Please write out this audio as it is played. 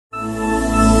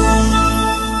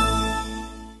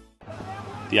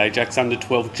The Ajax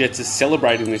Under-12 Jets are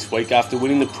celebrating this week after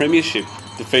winning the premiership,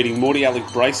 defeating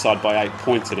Moridalloc Braeside by 8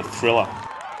 points in a thriller.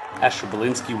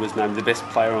 Berlinski was named the best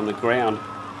player on the ground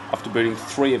after booting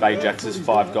 3 of Ajax's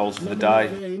 5 goals for the day.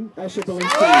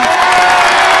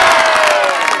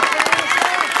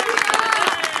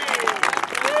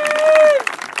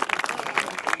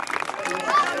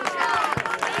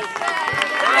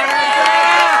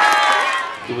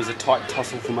 It was a tight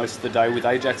tussle for most of the day, with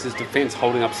Ajax's defence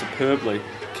holding up superbly,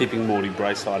 keeping Moridalloc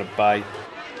Braeside at bay.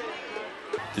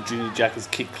 The junior Jackas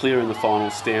kicked clear in the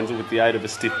final stanza with the aid of a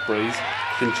stiff breeze,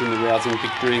 clinching the rousing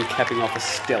victory and capping off a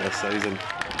stellar season.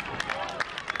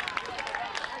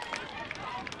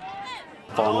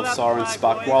 Final siren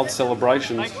sparked wild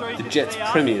celebrations, the Jets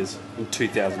premiers in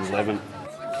 2011.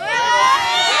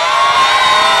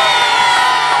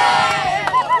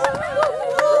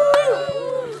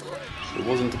 It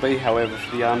wasn't to be, however,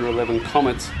 for the Under-11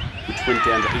 Comets, which went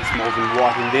down to East Malvern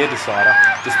White in their decider,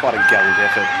 despite a gallant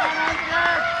effort.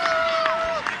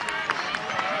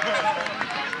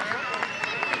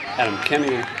 Adam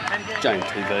Cameo,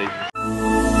 JMTV.